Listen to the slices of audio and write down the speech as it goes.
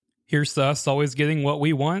Here's to us always getting what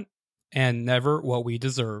we want and never what we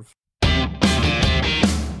deserve.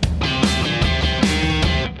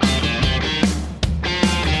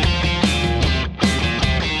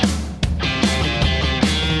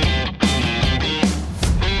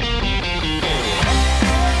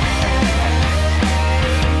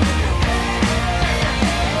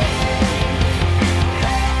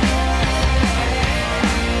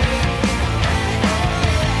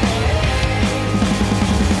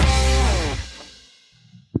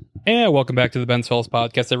 And welcome back to the Ben's Fellas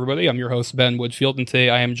Podcast, everybody. I'm your host, Ben Woodfield, and today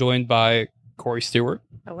I am joined by Cori Stewart.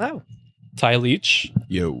 Hello. Ty Leech.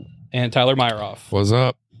 Yo. And Tyler Meyerhoff. What's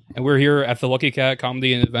up? And we're here at the Lucky Cat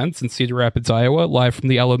Comedy and Events in Cedar Rapids, Iowa, live from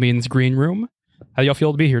the Alamines Green Room. How do y'all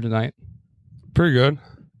feel to be here tonight? Pretty good.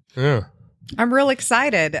 Yeah. I'm real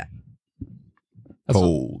excited.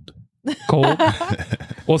 Cold. Cold?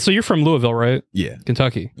 Well, so you're from Louisville, right? Yeah.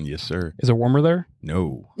 Kentucky. Yes, sir. Is it warmer there?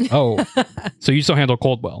 No. Oh. So you just don't handle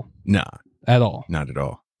cold well? Nah. At all? Not at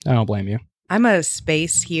all. I don't blame you. I'm a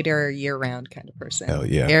space heater year-round kind of person. Hell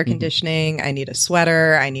yeah. Air conditioning. I need a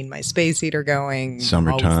sweater. I need my space heater going.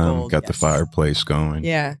 Summertime. Cold, Got the fireplace going.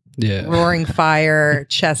 Yeah. Yeah. Roaring fire,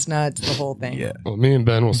 chestnuts, the whole thing. Yeah. Well, me and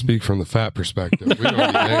Ben will speak from the fat perspective. We don't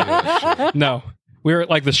need any of that shit. No. We're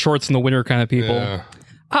like the shorts in the winter kind of people. Yeah.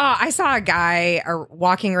 I saw a guy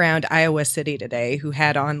walking around Iowa City today who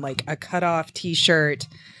had on like a cutoff t-shirt,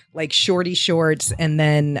 like shorty shorts, and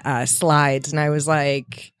then slides. And I was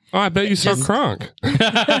like... Oh, I bet you saw Kronk.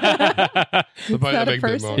 The that a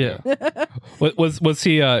person? Yeah. Was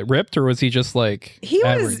he ripped, or was he just like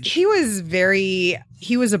average? He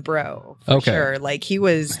was a bro for sure. Like he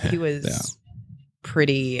was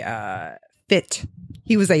pretty fit.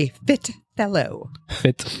 He was a fit fellow.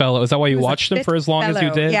 Fit fellow. Is that why you watched him for as long as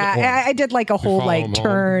you did? Yeah, I did like a whole like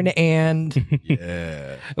turn and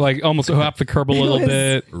Yeah. like almost go up the curb a little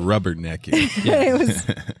bit. Rubbernecking. it was.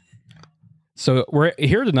 So we're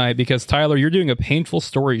here tonight because Tyler, you're doing a painful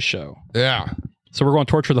story show. Yeah. So we're going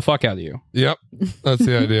to torture the fuck out of you. Yep. That's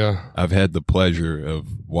the idea. I've had the pleasure of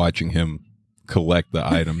watching him collect the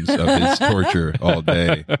items of his torture all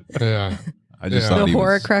day. Yeah. I just thought The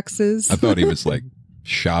Horcruxes. I thought he was like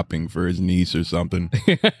shopping for his niece or something.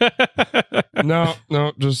 No,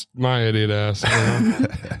 just my idiot ass. You know?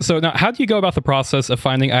 So now, how do you go about the process of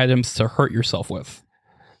finding items to hurt yourself with?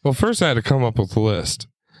 Well, first I had to come up with a list.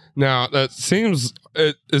 Now, that seems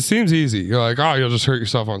easy. You're like, oh, you'll just hurt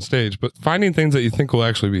yourself on stage. But finding things that you think will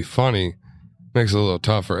actually be funny makes it a little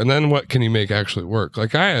tougher. And then what can you make actually work?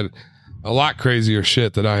 Like I had a lot crazier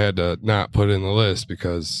shit that I had to not put in the list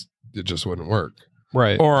because it just wouldn't work.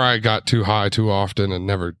 Right. Or I got too high too often and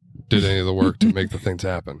never did any of the work to make the things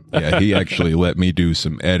happen. Yeah, he actually let me do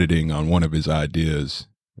some editing on one of his ideas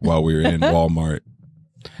while we were in Walmart.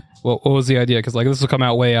 Well, what was the idea? Because like this will come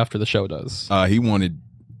out way after the show does. He wanted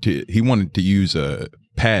to use a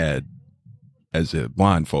pad as a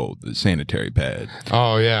blindfold, the sanitary pad.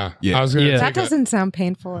 Oh yeah. Yeah. That doesn't sound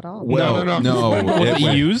painful at all. No. What was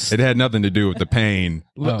it used? It had nothing to do with the pain.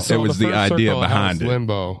 Oh. It was the first idea circle I had behind was it.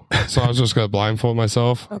 Limbo. So I was just gonna blindfold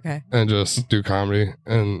myself Okay. and just do comedy.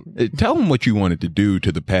 And Tell him what you wanted to do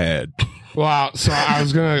to the pad. wow, so I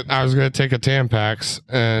was gonna take a Tampax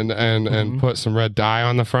and put some red dye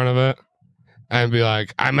on the front of it. And be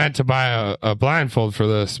like, I meant to buy a blindfold for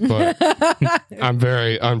this, but I'm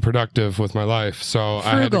very unproductive with my life. So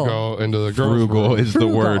I had to go into the girls' Frugal room. is the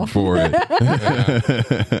word for it.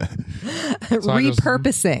 So I just-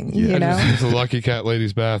 Repurposing, Yeah, you know? It's the Lucky Cat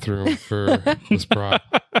ladies' bathroom for this prop.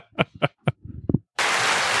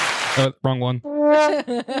 Wrong one. I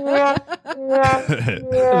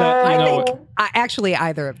think actually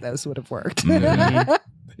either of those would have worked.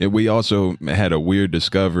 And we also had a weird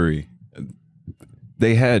discovery.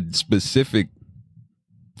 They had specific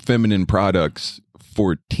feminine products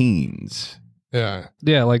for teens. Yeah.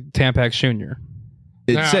 Yeah, like Tampax Jr.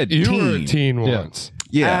 It Now, said you teen. were a teen Yeah. once.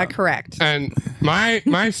 Yeah. Correct. And my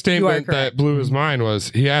statement that blew his mind was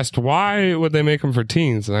he asked why would they make them for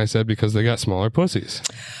teens, and I said because they got smaller pussies.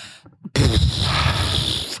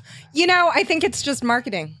 You know, I think it's just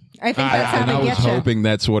marketing. I think that's how and I they was get you. hoping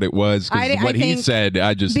that's what it was. Because what he think said,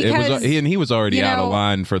 he was already out of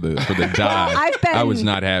line for the dye. I was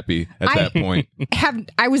not happy at that point.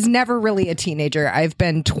 I was never really a teenager. I've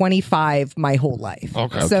been 25 my whole life.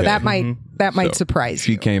 Okay. So that might surprise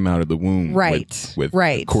She you. came out of the womb with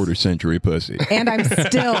right. quarter-century pussy. And I'm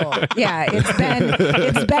still,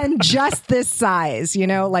 it's been just this size, you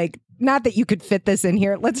know, like not that you could fit this in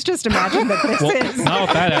here. Let's just imagine that this is not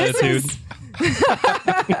with that attitude.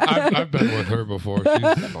 I've been with her before.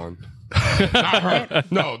 She's fun. Not her.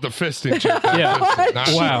 No, the fisting chick. Yeah. Not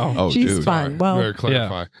Wow. Oh, she's dude. fun. Well, Very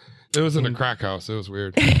clarify. It was in a crack house. It was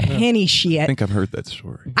weird. Henny I shit. think I've heard that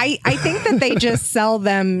story. I think that they just sell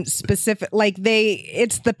them specific, like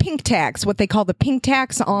it's the pink tax. What they call the pink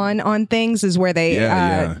tax on things is where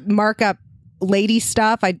they mark up lady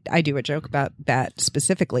stuff. I do a joke about that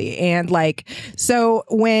specifically. And like, so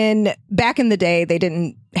when back in the day, they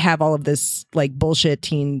didn't have all of this like bullshit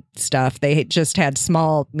teen stuff. They just had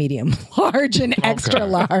small, medium, large, and extra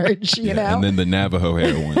large, you know? And then the Navajo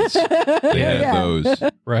heroines. They had those.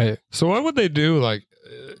 Right. So what would they do like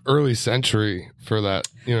early century for that,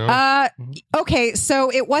 you know? Okay,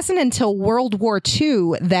 so it wasn't until World War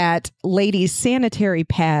II that ladies' sanitary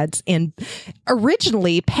pads, and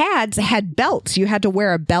originally pads had belts. You had to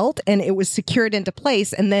wear a belt and it was secured into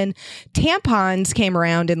place. And then tampons came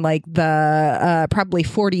around in like the probably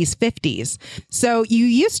 40s, 50s. So you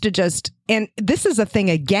used to just, and this is a thing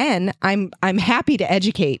again, I'm happy to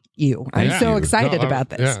educate you. I'm so excited about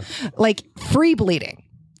this. Yeah. Like free bleeding.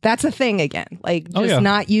 That's a thing again. Like just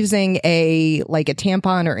not using a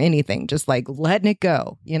tampon or anything, just like letting it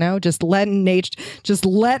go, you know, just letting nature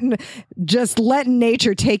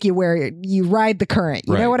take you where you ride the current.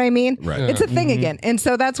 You know what I mean? Right. It's a thing again. And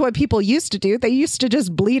so that's what people used to do. They used to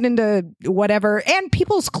just bleed into whatever, and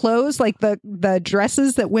people's clothes, like the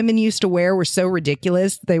dresses that women used to wear were so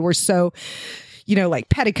ridiculous. They were so, you know, like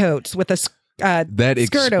petticoats with a that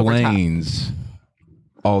skirt over top. explains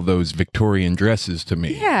all those Victorian dresses to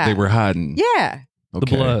me. Yeah. They were hiding. Yeah. Okay. The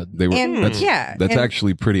blood. They were. And, that's and-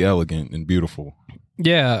 actually pretty elegant and beautiful.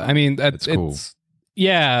 Yeah, I mean That's cool.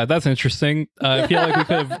 Yeah, that's interesting. I feel like we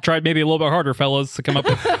could have tried maybe a little bit harder, fellas, to come up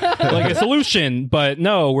with like a solution. But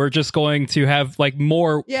no, we're just going to have like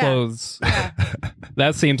more clothes. Yeah.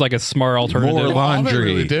 That seems like a smart alternative. More All they laundry.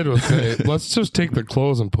 really did was say, let's just take the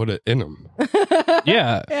clothes and put it in them.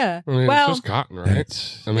 Yeah. Yeah. I mean, Well, it's just cotton, right?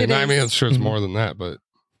 That's- I mean, It is. I'm sure it's more than that, but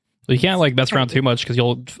You can't like mess around too much because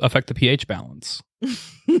you'll affect the pH balance.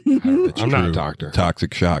 That's I'm not a true. doctor.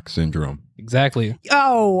 Toxic shock syndrome. Exactly.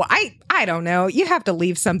 Oh, I don't know. You have to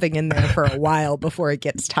leave something in there for a while before it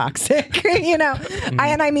gets toxic, you know?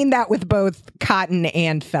 And I mean that with both cotton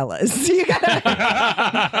and fellas. You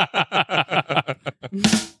gotta...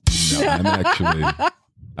 No, I'm actually.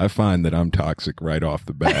 I find that I'm toxic right off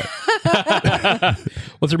the bat.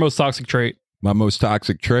 What's your most toxic trait? My most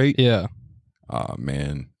toxic trait? Yeah. Oh,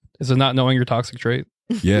 man. Is it not knowing your toxic trait?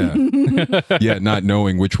 Yeah. Yeah, not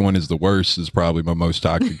knowing which one is the worst is probably my most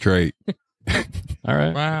toxic trait. All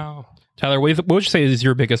right. wow. Tyler, what would you say is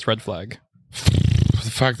your biggest red flag?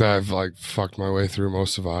 The fact that I've like fucked my way through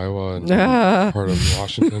most of Iowa and part of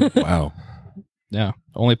Washington. Wow. Yeah.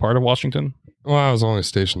 Only part of Washington? Well, I was only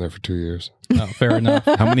stationed there for 2 years. Oh, fair enough.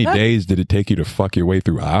 How many days did it take you to fuck your way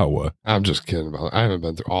through Iowa? I'm just kidding about it. I haven't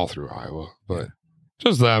been all through Iowa, but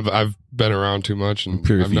just that I've been around too much, and I'm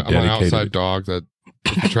sure if I'm you an dedicated outside it. dog that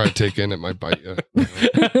if you try to take in, it might bite you.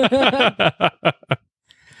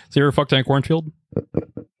 So you ever fucked in a cornfield?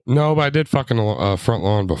 No, but I did fucking front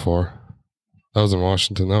lawn before. I was in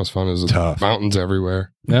Washington. That was fun. It was Tough. mountains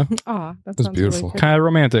everywhere. Yeah. Aw, that It's sounds beautiful. Really Kind of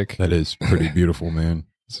romantic. That is pretty beautiful, man.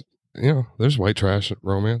 You know, there's white trash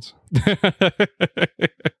romance.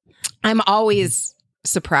 I'm always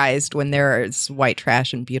surprised when there's white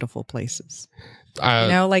trash in beautiful places. You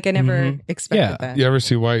know, like I never expected that. You ever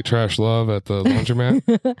see white trash love at the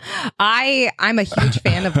laundromat? I'm a huge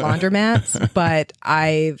fan of laundromats, but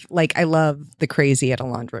I love the crazy at a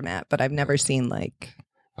laundromat, but I've never seen like.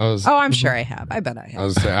 I'm sure I have. I bet I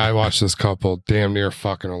have. I watched this couple damn near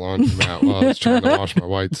fucking a laundromat while I was trying to wash my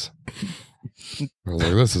whites. I was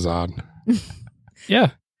like, this is odd.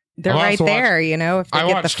 Yeah. They're I right also there, you know. If they I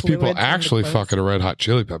get watched the people fluids on the actually clothes. fuck at a Red Hot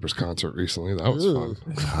Chili Peppers concert recently. That was fun.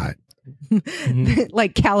 God.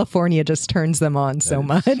 Like California just turns them on so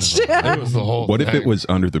much. It was the whole What if thing. it was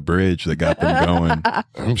Under the Bridge that got them going?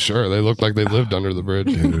 I'm sure they looked like they lived under the bridge.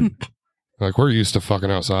 Dude, Like, we're used to fucking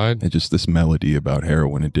outside. and just this melody about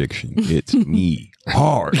heroin addiction. It's me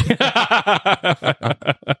hard.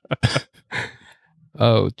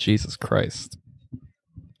 Oh, Jesus Christ.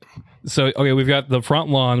 So, okay, we've got the front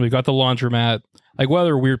lawn, we've got the laundromat. Like, what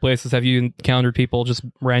other weird places have you encountered people just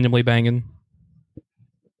randomly banging?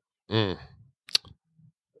 No,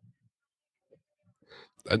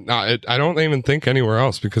 I don't even think anywhere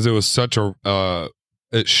else because it was such a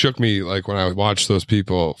it shook me like when I watched those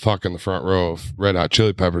people fuck in the front row of Red Hot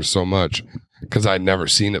Chili Peppers so much because I'd never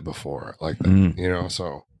seen it before like that, you know,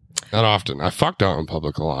 so not often. I fucked out in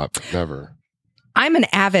public a lot, but never. I'm an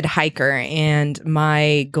avid hiker, and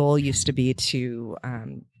my goal used to be to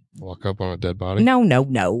Walk up on a dead body? No.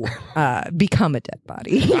 Become a dead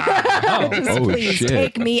body. Just Oh, please shit.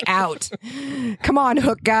 take me out. Come on,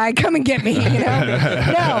 hook guy, come and get me. You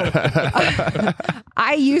know? No.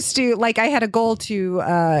 I used to, like, I had a goal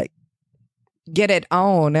to get it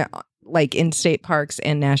on, like, in state parks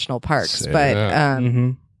and national parks. Sick. But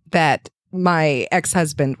Mm-hmm. that my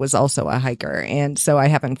ex-husband was also a hiker. And so I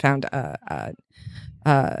haven't found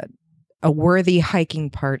a worthy hiking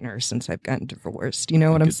partner since I've gotten divorced. You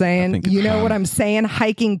know what I'm saying? think it's You know time. what I'm saying?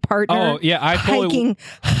 Hiking partner. Oh, yeah, I totally-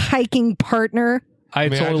 hiking partner. I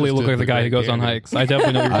mean, I totally just look did like the the guy who Grand goes on Canyon. hikes. I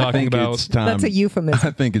definitely know what you're I talking think about. it's time. That's a euphemism.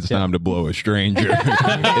 I think it's time to blow a stranger in the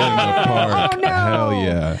park. Oh, no. Hell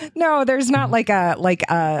yeah. No, there's not like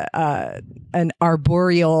an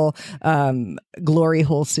arboreal glory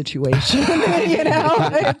hole situation. You know,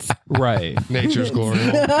 it's Right. Nature's glory.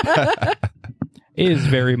 It is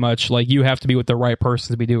very much like you have to be with the right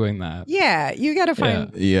person to be doing that. yeah. You got to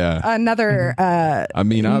find Yeah. another I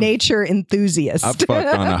mean, nature enthusiast. I've fucked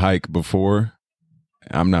on a hike before.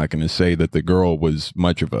 I'm not going to say that the girl was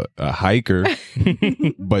much of a hiker,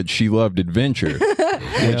 but she loved adventure. She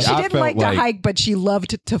I didn't felt like to hike, but she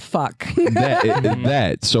loved to fuck.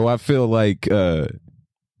 that. So I feel like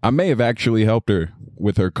I may have actually helped her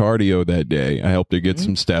with her cardio that day. I helped her get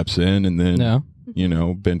some steps in, and then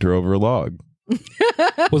No. bent her over a log.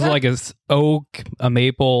 Was it like a oak, a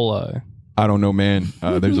maple? I don't know, man.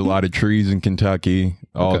 There's a lot of trees in Kentucky,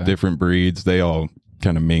 all Okay. different breeds. They all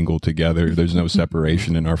kind of mingle together. There's no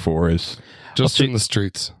separation in our forests. Just in the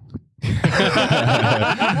streets.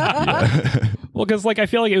 Well, because like I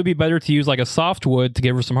feel like it would be better to use like a softwood to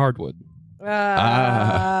give her some hardwood. Oh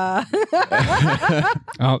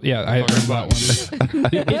yeah, I heard that one.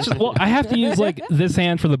 It's just, well, I have to use like this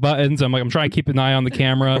hand for the buttons. I'm trying to keep an eye on the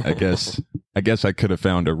camera. I guess I could have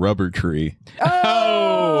found a rubber tree.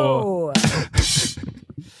 Oh.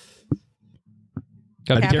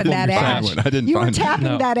 Gotta be Tapping careful that with your ash. sound. I didn't You were find it. tapping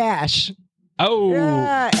No. that ash. Oh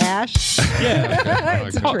Ash. yeah,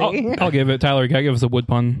 It's a tree. I'll give it. Tyler, gotta give us a wood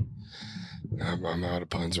pun. I'm out of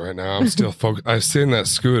puns right now. I'm still focused. I've seen that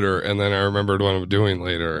scooter, and then I remembered what I'm doing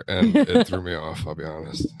later, and it threw me off. I'll be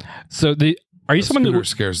honest. So are you The someone scooter that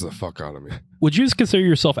scares the fuck out of me. would you consider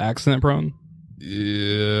yourself accident prone?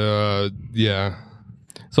 Yeah.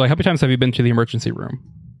 So like, how many times have you been to the emergency room?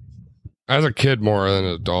 As a kid, more than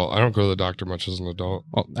an adult. I don't go to the doctor much as an adult.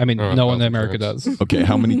 Well, I mean, Oh, no one in health America insurance. does. Okay,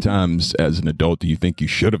 how many times as an adult do you think you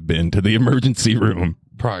should have been to the emergency room?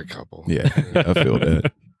 Probably a couple. Yeah, I feel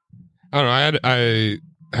that. I don't know.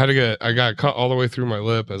 I got cut all the way through my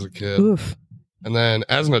lip as a kid, Oof. and then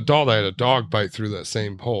as an adult, I had a dog bite through that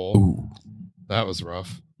same pole. Ooh, That was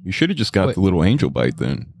rough. you should have just got Wait. the little angel bite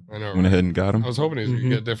then. I know. Went right? ahead and got I him. was hoping he was gonna Mhm.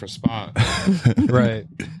 get a different spot. Right.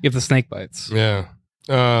 You have the snake bites. Yeah.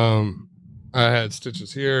 I had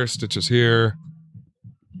stitches here, stitches here.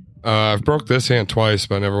 I've broke this hand twice,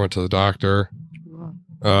 but I never went to the doctor.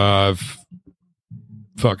 I've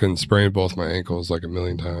fucking sprained both my ankles like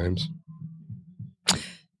 1,000,000 times.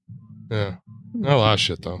 Yeah. Not a lot of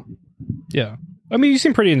shit though. Yeah. I mean, you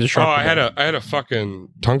seem pretty Oh, indestructible. I had a fucking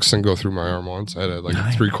tungsten go through my arm once. I had a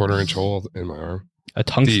Nice. 3/4 inch hole in my arm. a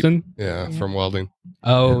tungsten. Yeah, from welding.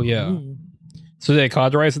 Oh yeah. Mm. So did it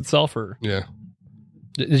cauterize itself, or Yeah.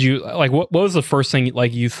 did you like what was the first thing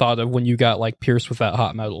like you thought of when you got like pierced with that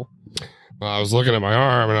hot metal? Well, I was looking at my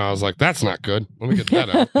arm and I was like, that's not good. Let me get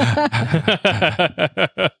that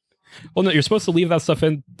out. Well, no, you're supposed to leave that stuff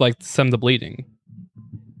in like to stem the bleeding.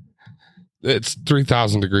 It's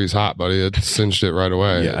 3,000 degrees hot, buddy. It singed it right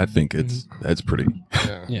away. Yeah, I think that's pretty.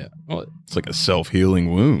 Yeah. Yeah. Well, It's like a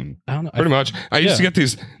self-healing wound. I don't know. Pretty much. I used to Yeah. get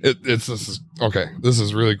these. This is okay. This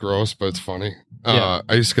is really gross, but it's funny. Yeah.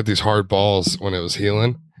 I used to get these hard balls when it was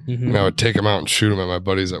healing, Mhm. and I would take them out and shoot them at my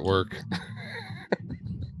buddies at work.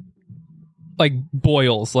 Like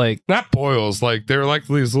boils, like Not boils, like they're like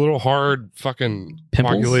these little hard fucking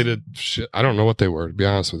Pimples? coagulated shit. I don't know what they were, to be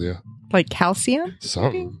honest with you. Like calcium?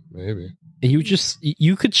 Something maybe. and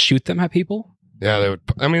you could shoot them at people Yeah, they would.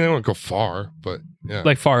 I mean, they wouldn't go far, but yeah,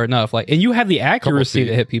 like far enough, like, and you had the accuracy feet.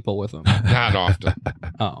 to hit people with them. not often.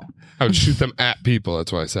 Oh, I would shoot them at people.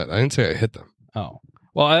 That's what I said. I didn't say I hit them. oh.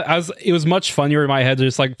 Well, it was much funnier in my head to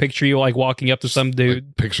just like picture you like walking up to some dude.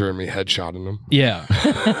 Like, picturing me headshotting them. Yeah.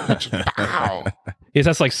 Pow. He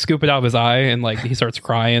has to like scoop it out of his eye and like he starts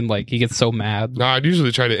crying, like he gets so mad. No, I'd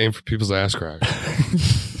usually try to aim for people's ass cracks.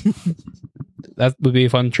 That would be a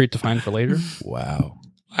fun treat to find for later. Wow.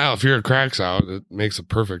 Wow, if your cracks out, it makes a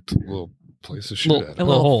perfect little place to shoot Little- at. A Little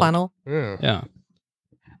little hole. funnel? Yeah. Yeah.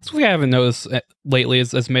 That's what I haven't noticed lately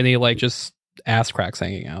is as many like just ass cracks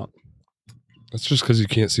hanging out. That's just because you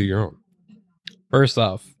can't see your own. First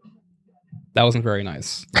off, That wasn't very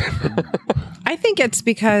nice. I think it's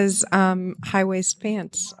because high waist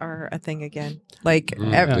pants are a thing again. Like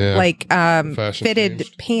Fashion fitted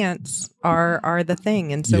changed. pants are the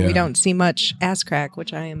thing, and so Yeah. we don't see much ass crack,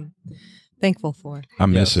 which I am thankful for. I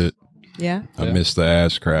miss Yes. it. Yeah, I Yeah. miss the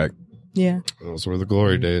ass crack. yeah. Those were the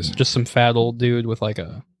glory days. Just some fat old dude with like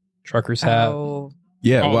a trucker's hat. Oh,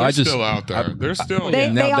 Yeah, well, they're I just still out there. They're still. they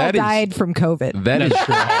Now all that is- died from COVID. that is That's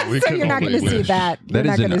true. We so can you're not only going to see wish. that. You're That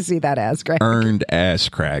not is going an to see that ass crack. earned ass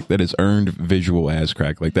crack. That is earned visual ass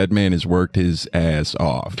crack. Like that man has worked his ass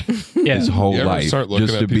off Yeah. his whole You ever life start looking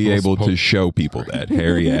just at to be people's able to posts? show people that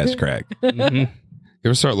hairy ass crack. Mhm. You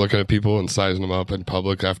ever start looking at people and sizing them up in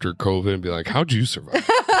public after COVID and be like, "How'd you survive?"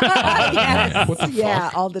 Yes. What the Yeah,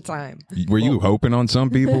 fuck? all the time. Were you hoping on some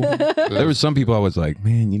people? There was some people I was like,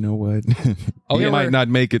 man, you know what? Oh, you yeah, might we're- not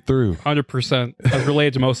make it through. 100%. I've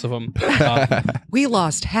related to most of them. We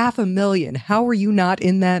lost 500,000. How were you not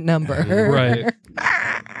in that number? Right.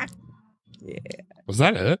 Was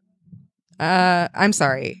that it? I'm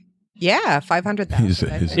sorry. Yeah, 500,000.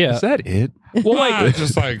 I think. Yeah. Is that it? Well, like,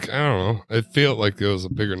 Just like I don't know. It felt like it was a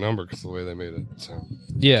bigger number because the way they made it sound.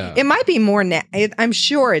 yeah. It might be more now. I'm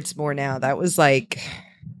sure it's more now. That was like,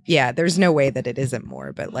 yeah, there's no way that it isn't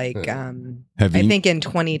more. But like, Have I you- think in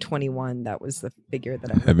 2021, that was the figure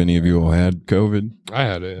that Have any of you all had COVID? I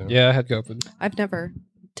had it. Yeah, I had COVID. I've never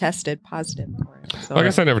tested positive for it. So I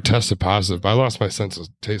guess I never tested positive, but I lost my sense of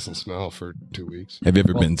taste and smell for 2 weeks. Have you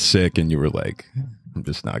ever been sick and you were like, I'm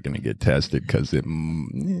just not going to get tested because it.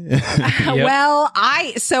 Well,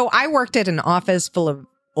 I worked at an office full of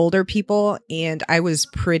older people, and I was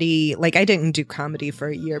pretty like I didn't do comedy for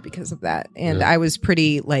a year because of that, and Yeah. I was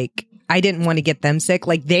pretty like I didn't want to get them sick.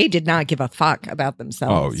 Like they did not give a fuck about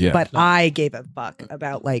themselves. Oh, yeah. But I gave a fuck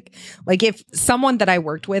about like if someone that I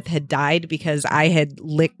worked with had died because I had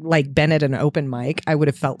been at an open mic, I would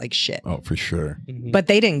have felt like shit. Oh, for sure. Mhm. But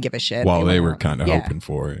they didn't give a shit. While they went were out. kind of Yeah. hoping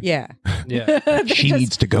for it. Yeah. Yeah. They She just-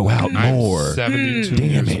 needs to go out I'm more. 72 Damn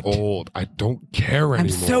years it. old. I don't care I'm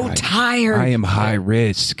anymore. so tired. I am high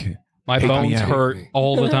risk. My Take me bones out. hurt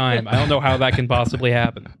all the time. I don't know how that can possibly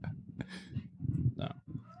happen. No.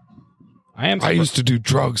 I used to do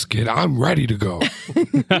drugs, kid. I'm ready to go.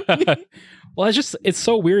 Well, it's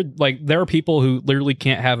so weird. Like, there are people who literally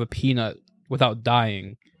can't have a peanut without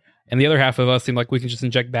dying. And the other half of us seem like we can just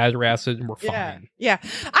inject battery acid and we're fine. Yeah.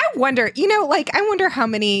 I wonder, I wonder how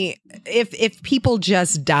many, if people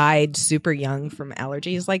just died super young from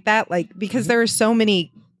allergies like that, like, because there are so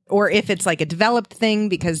many, or if it's like a developed thing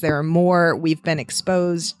because there are more, we've been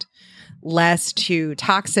exposed less to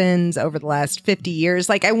toxins over the last 50 years.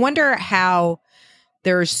 Like, I wonder how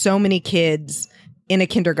there are so many kids in a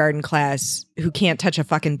kindergarten class who can't touch a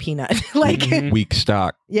fucking peanut. Like, Mhm. Weak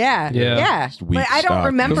stock. yeah. Just weak But I don't stock.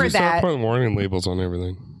 remember Because we start that. putting warning labels on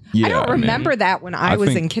everything. Yeah, I don't man. remember that when I was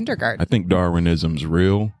think- in kindergarten. I think Darwinism's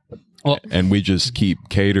real. Well- and we just keep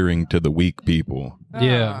catering to the weak people.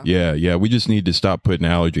 Yeah. Yeah. We just need to stop putting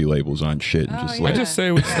allergy labels on shit and Oh, just yeah. I let. just say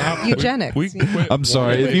we stop. Eugenics. We quit I'm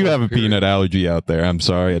sorry warning if you labels, have a period. peanut allergy out there. I'm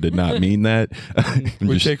sorry, I did not mean that. I'm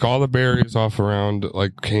We just- take all the berries off around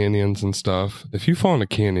like canyons and stuff. If you fall in a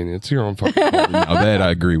canyon, it's your own fucking fault. now that I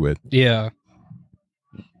agree with. Yeah.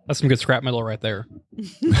 That's some good scrap metal right there.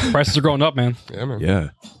 Prices are going up, man. Yeah, man. Yeah.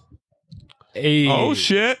 Hey. Oh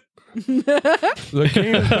shit! The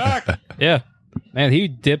king is back. Yeah. Man, he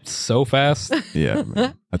dipped so fast. Yeah,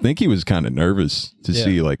 man. I think he was kind of nervous to Yeah.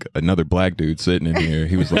 see like another black dude sitting in here.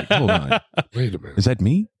 He was like, "Hold on, Wait a minute. is that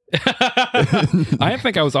me?" I didn't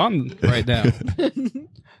think I was on right now.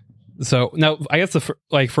 So now, I guess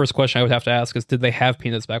the first question I would have to ask is: did they have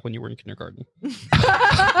peanuts back when you were in kindergarten? Is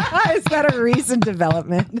that a recent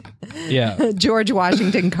development? Yeah. George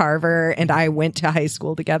Washington Carver and I went to high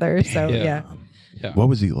school together. So, Yeah. yeah. Yeah. What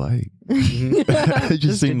was he like? Mhm. It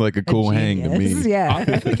just seemed like a cool hang to genius. me. Yeah. I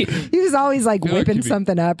think He was always like feel like whipping he'd be-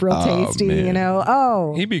 something up real Oh, tasty, man. you know?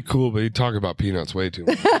 Oh. He'd be cool, but he'd talk about peanuts way too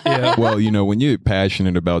much. Yeah. Well, when you're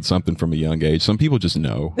passionate about something from a young age, some people just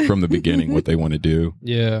know from the beginning what they want to do.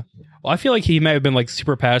 Yeah. Well, I feel like he might have been like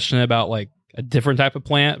super passionate about like a different type of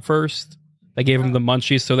plant first. They gave him the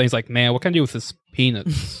munchies, so then he's like, "Man, what can I do with this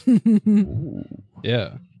peanuts?"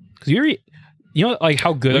 Yeah, because you know, like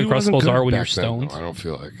how good He wasn't Uncrustables good are when you're back then, stoned. though, I don't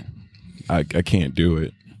feel like. I can't do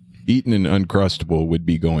it. Eating an Uncrustable would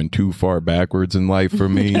be going too far backwards in life for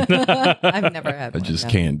me. I've never had I one, just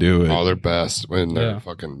no. can't do Oh, it. they're best when they're Yeah.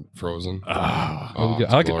 fucking frozen. Oh,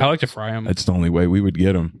 it's I like glorious. to fry them. That's the only way we would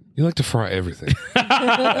get them. You like to fry everything.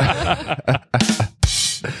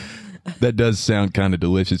 That does sound kind of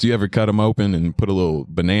delicious. You ever cut them open and put a little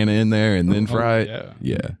banana in there and then fry it?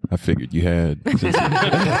 Yeah. I figured you had. Does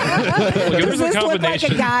this look like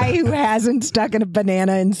a guy who hasn't stuck in a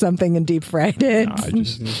banana in something and deep fried it? Nah,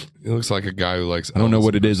 It looks like a guy who likes. I don't know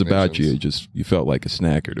what it is about you. impersonations. You felt like a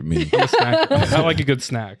snacker to me. I like a good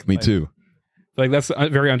snack. Me Like, too. Like that's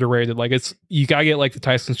very underrated. Like you gotta get like the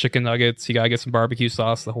Tyson's chicken nuggets. You gotta get some barbecue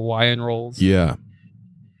sauce, the Hawaiian rolls. Yeah.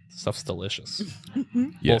 Stuff's delicious.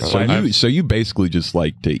 Yeah. Well, So you basically just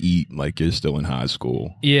like to eat like you're still in high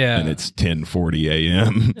school. Yeah. And it's 10:40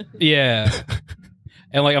 a.m. Yeah.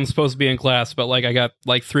 And like I'm supposed to be in class, but like I got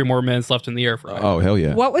like 3 more minutes left in the air fry. Oh hell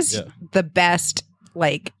yeah. What was Yeah. the best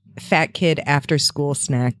like fat kid after school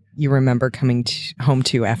snack you remember coming home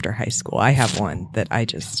to after high school? I have one that I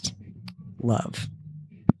just love.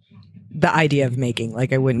 The idea of making,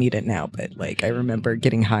 like I wouldn't eat it now, but like I remember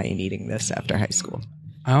getting high and eating this after high school.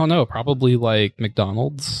 I don't know. Probably like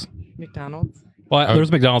McDonald's. McDonald's? Well,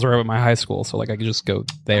 there's McDonald's right at my high school, so like I could just go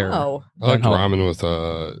there. Oh, I like Home.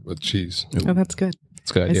 ramen with cheese. oh, that's good.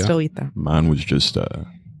 It's a good I idea. still eat that. Mine was just a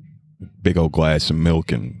big old glass of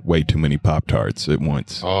milk and way too many Pop-Tarts at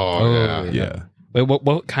once. Oh, yeah. Yeah. Wait,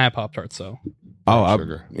 what kind of Pop-Tarts though?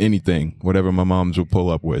 Sugar. Anything, whatever my moms would pull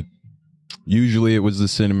up with. Usually it was the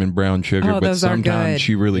cinnamon brown sugar, Oh, but those are sometimes good.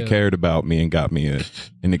 she really Yeah. cared about me and got me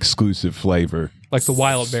an exclusive flavor. Like the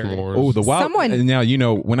wild berry. S'mores. Oh, the wild. Someone- and now,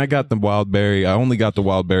 when I got the wild berry, I only got the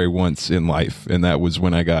wild berry once in life, and that was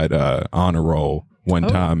when I got honor roll one Oh.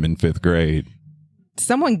 time in 5th grade.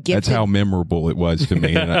 Someone That's gifted how memorable it was to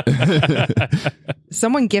me. And I-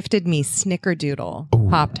 someone gifted me Snickerdoodle Ooh,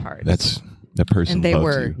 Pop-Tarts. that person And they loves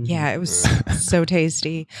were, you. yeah, it was so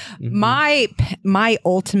tasty. Mhm. My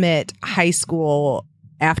ultimate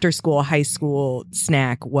after school high school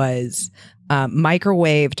snack was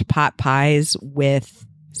microwaved pot pies with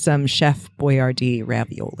some Chef Boyardee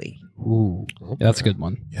ravioli. Ooh, yeah, that's a good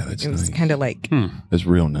one. Yeah, that's It was nice. kind of like That's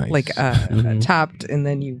real nice. Mhm. topped, and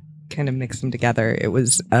then you kind of mix them together. It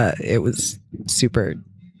was super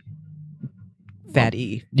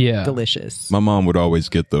fatty, Yeah. delicious. My mom would always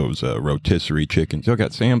get those rotisserie chickens. Y'all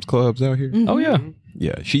got Sam's Clubs out here? Mhm. Oh yeah.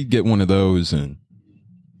 Yeah, she'd get one of those,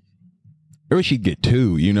 or she'd get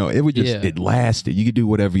 2. It would just Yeah. it lasted. You could do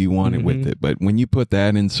whatever you wanted with Mhm. it, but when you put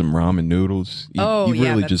that in some ramen noodles, you Yeah,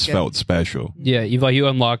 really that's just good. felt special. Yeah, you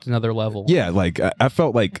unlocked another level. Yeah, like I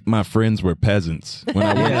felt like my friends were peasants when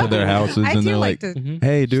I went to their houses, I and do they're like like, to. Mhm.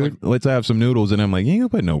 "Hey, dude, let's have some noodles," and I'm like, "You ain't gonna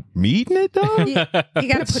put no meat in it, dog." You got to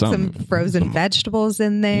put some Something. frozen vegetables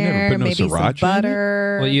in never there, put no maybe some sriracha in it?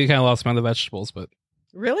 butter. Well, you kind of lost me on the vegetables, but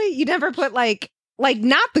Really? You never put like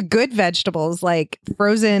not the good vegetables, like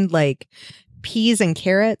frozen like peas and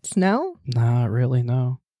carrots? No? not really.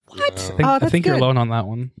 No. What? Yeah. I think, Oh, I that's think you're good. alone on that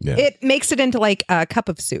one. Yeah, It makes it into like a cup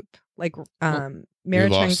of soup, like You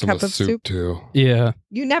Maritime lost some cup of soup. too. Yeah.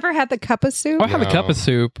 You never had the cup of soup? I have a cup No. of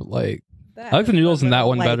soup. Like That I like the noodles in that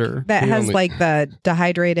one like, better. That We has only- like the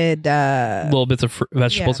dehydrated. little bits of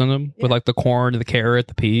vegetables in them Yeah. with like the corn, the carrot,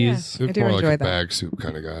 the peas. Soup I do more like enjoy a that. bag soup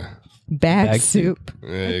kind of guy. bag Bag soup.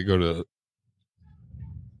 Yeah, you go to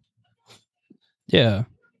Yeah.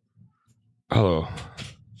 hello,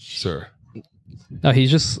 sir. No,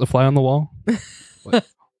 he's just a fly on the wall. What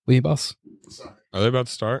are you, boss? Are they about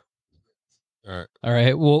to start? All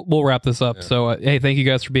right, we'll wrap this up. Yeah. So, hey, thank you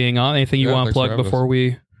guys for being on. Anything you Yeah, want to thanks for plug having before us.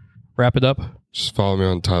 we wrap it up? Just follow me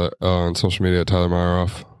on on social media at Tyler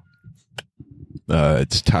Meyerhoff.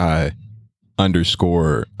 it's Ty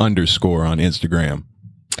 __ on Instagram.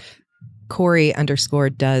 Cori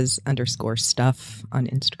 _does_ stuff on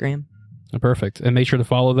Instagram. Perfect. And make sure to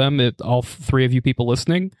follow them. All 3 of you people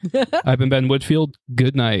listening. I've been Ben Woodfield.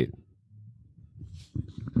 Good night.